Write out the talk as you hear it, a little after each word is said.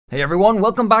Hey everyone,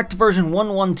 welcome back to version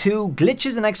 112,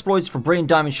 glitches and exploits for Brilliant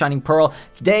Diamond Shining Pearl.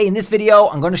 Today in this video,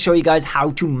 I'm going to show you guys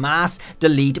how to mass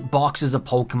delete boxes of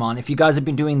Pokemon. If you guys have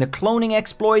been doing the cloning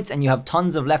exploits and you have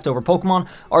tons of leftover Pokemon,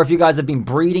 or if you guys have been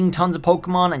breeding tons of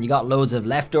Pokemon and you got loads of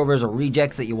leftovers or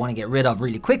rejects that you want to get rid of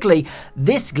really quickly,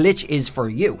 this glitch is for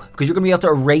you because you're going to be able to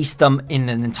erase them in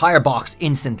an entire box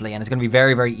instantly, and it's going to be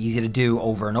very, very easy to do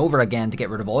over and over again to get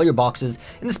rid of all your boxes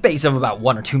in the space of about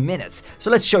 1 or 2 minutes. So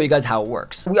let's show you guys how it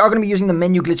works. We are going to be using the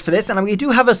menu glitch for this, and we do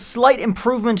have a slight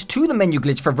improvement to the menu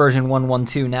glitch for version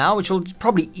 112 now, which will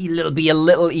probably be a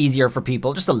little easier for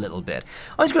people, just a little bit.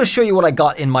 I'm just going to show you what I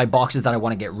got in my boxes that I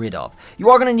want to get rid of. You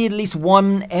are going to need at least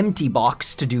one empty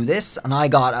box to do this, and I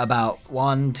got about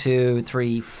 1, 2,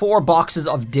 3, 4 boxes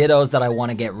of Dittos that I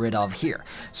want to get rid of here.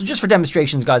 So just for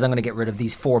demonstrations, guys, I'm going to get rid of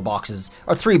these 4 boxes,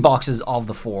 or 3 boxes of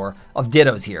the 4 of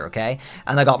Dittos here, okay?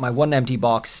 And I got my 1 empty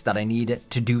box that I need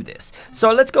to do this.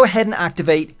 So let's go ahead and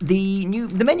activate the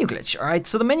menu glitch. All right,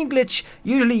 so the menu glitch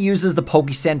usually uses the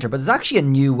Poke Center, but there's actually a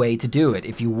new way to do it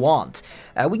if you want.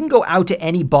 We can go out to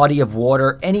any body of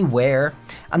water anywhere,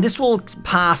 and this will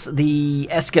pass the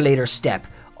escalator step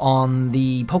on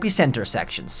the Poke Center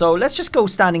section. So let's just go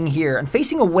standing here and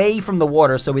facing away from the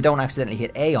water so we don't accidentally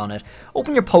hit A on it.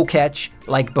 Open your Poketch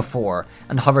like before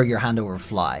and hover your hand over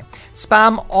fly.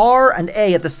 Spam R and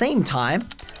A at the same time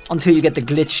until you get the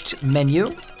glitched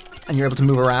menu and you're able to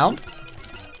move around.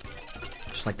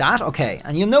 Just like that, okay.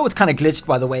 And you'll know it's kind of glitched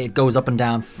by the way it goes up and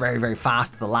down very, very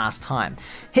fast the last time.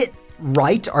 Hit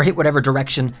right or hit whatever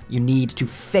direction you need to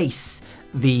face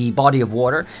the body of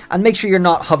water, and make sure you're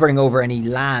not hovering over any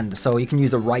land, so you can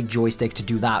use the right joystick to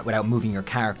do that without moving your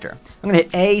character. I'm gonna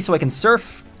hit A so I can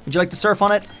surf. Would you like to surf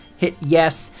on it? Hit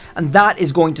yes, and that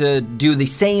is going to do the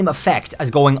same effect as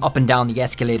going up and down the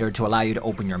escalator to allow you to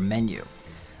open your menu.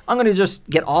 I'm going to just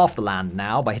get off the land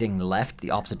now by hitting left,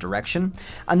 the opposite direction.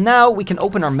 And now we can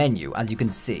open our menu, as you can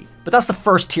see. But that's the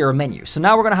first tier of menu. So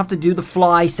now we're going to have to do the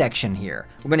fly section here.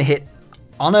 We're going to hit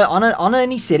on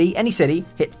any city,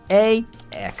 hit A,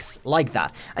 X, like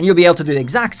that. And you'll be able to do the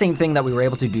exact same thing that we were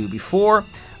able to do before.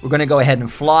 We're going to go ahead and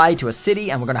fly to a city,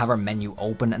 and we're going to have our menu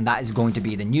open, and that is going to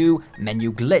be the new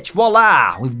menu glitch.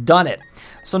 Voila! We've done it.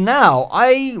 So now,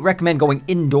 I recommend going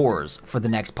indoors for the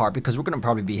next part, because we're going to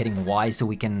probably be hitting Y so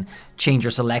we can change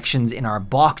our selections in our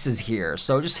boxes here.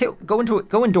 So just go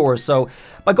indoors. So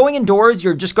by going indoors,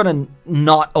 you're just going to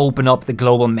not open up the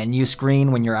global menu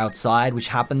screen when you're outside, which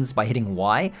happens by hitting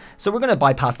Y. So we're going to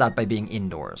bypass that by being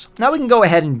indoors. Now we can go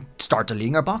ahead and start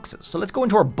deleting our boxes. So let's go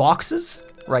into our boxes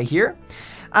right here.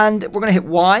 And we're going to hit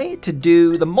Y to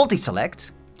do the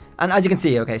multi-select. And as you can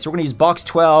see, okay, so we're going to use box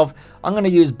 12. I'm going to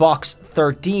use box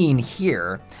 13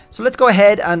 here. So let's go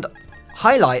ahead and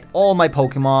highlight all my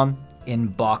Pokemon in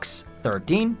box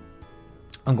 13.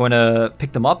 I'm going to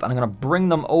pick them up and I'm going to bring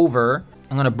them over.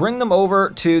 I'm going to bring them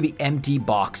over to the empty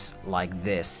box like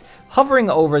this. Hovering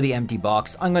over the empty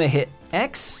box, I'm going to hit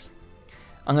X.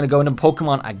 I'm going to go into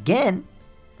Pokemon again.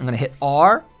 I'm going to hit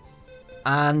R.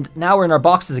 And now we're in our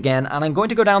boxes again, and I'm going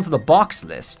to go down to the box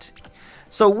list.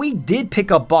 So we did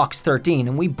pick up box 13,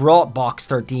 and we brought box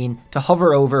 13 to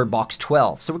hover over box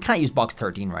 12. So we can't use box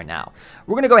 13 right now.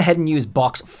 We're going to go ahead and use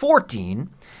box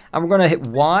 14, and we're going to hit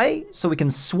Y so we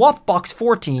can swap box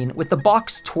 14 with the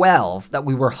box 12 that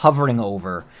we were hovering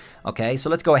over. Okay, so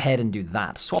let's go ahead and do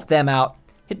that. Swap them out,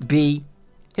 hit B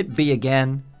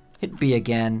again, hit B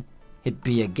again, hit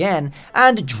B again,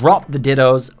 and drop the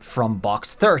Dittos from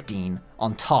box 13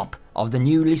 on top of the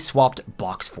newly swapped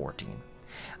box 14.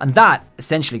 And that,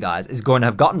 essentially, guys, is going to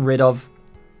have gotten rid of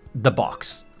the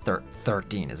box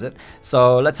 13, is it?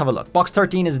 So let's have a look. Box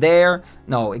 13 is there.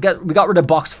 No, we got rid of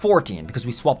box 14 because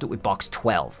we swapped it with box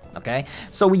 12, okay?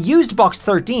 So we used box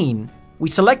 13, we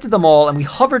selected them all, and we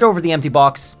hovered over the empty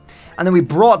box, and then we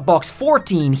brought box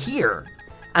 14 here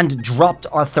and dropped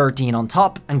our 13 on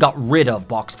top and got rid of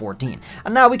box 14.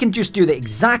 And now we can just do the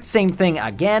exact same thing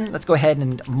again. Let's go ahead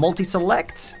and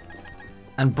multi-select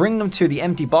and bring them to the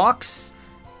empty box.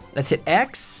 Let's hit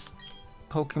X,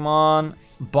 Pokemon,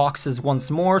 boxes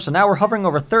once more. So now we're hovering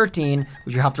over 13,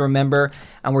 which you have to remember,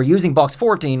 and we're using box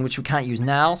 14, which we can't use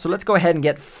now. So let's go ahead and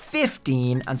get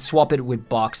 15 and swap it with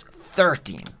box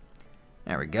 13.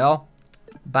 There we go.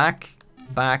 Back,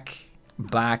 back,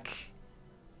 back,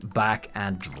 back,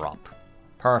 and drop.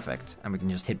 Perfect. And we can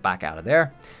just hit back out of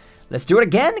there. Let's do it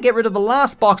again to get rid of the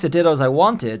last box of Dittos I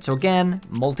wanted. So again,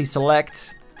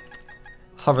 multi-select,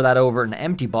 hover that over an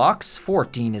empty box.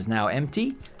 14 is now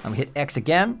empty. And we hit X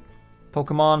again.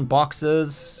 Pokemon,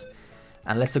 boxes,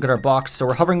 and let's look at our box. So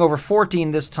we're hovering over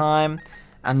 14 this time,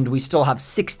 and we still have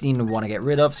 16 we want to get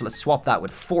rid of. So let's swap that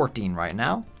with 14 right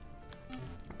now.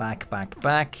 Back, back,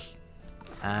 back.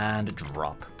 and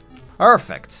drop.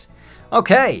 Perfect.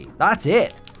 Okay, that's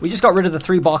it. We just got rid of the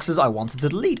 3 boxes I wanted to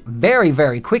delete very,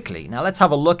 very quickly. Now let's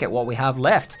have a look at what we have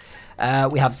left.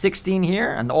 We have 16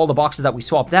 here, and all the boxes that we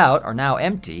swapped out are now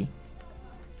empty.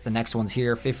 The next ones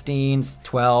here, 15,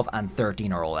 12, and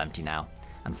 13 are all empty now.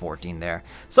 And 14 there.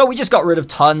 So we just got rid of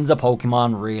tons of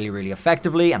Pokemon really, really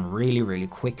effectively and really, really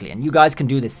quickly. And you guys can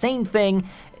do the same thing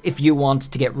if you want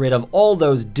to get rid of all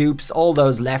those dupes, all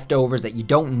those leftovers that you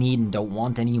don't need and don't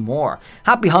want anymore.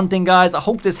 Happy hunting, guys. I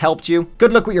hope this helped you.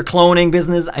 Good luck with your cloning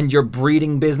business and your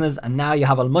breeding business. And now you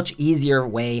have a much easier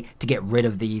way to get rid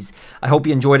of these. I hope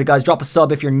you enjoyed it, guys. Drop a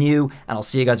sub if you're new, and I'll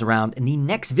see you guys around in the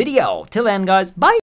next video. Till then, guys, bye.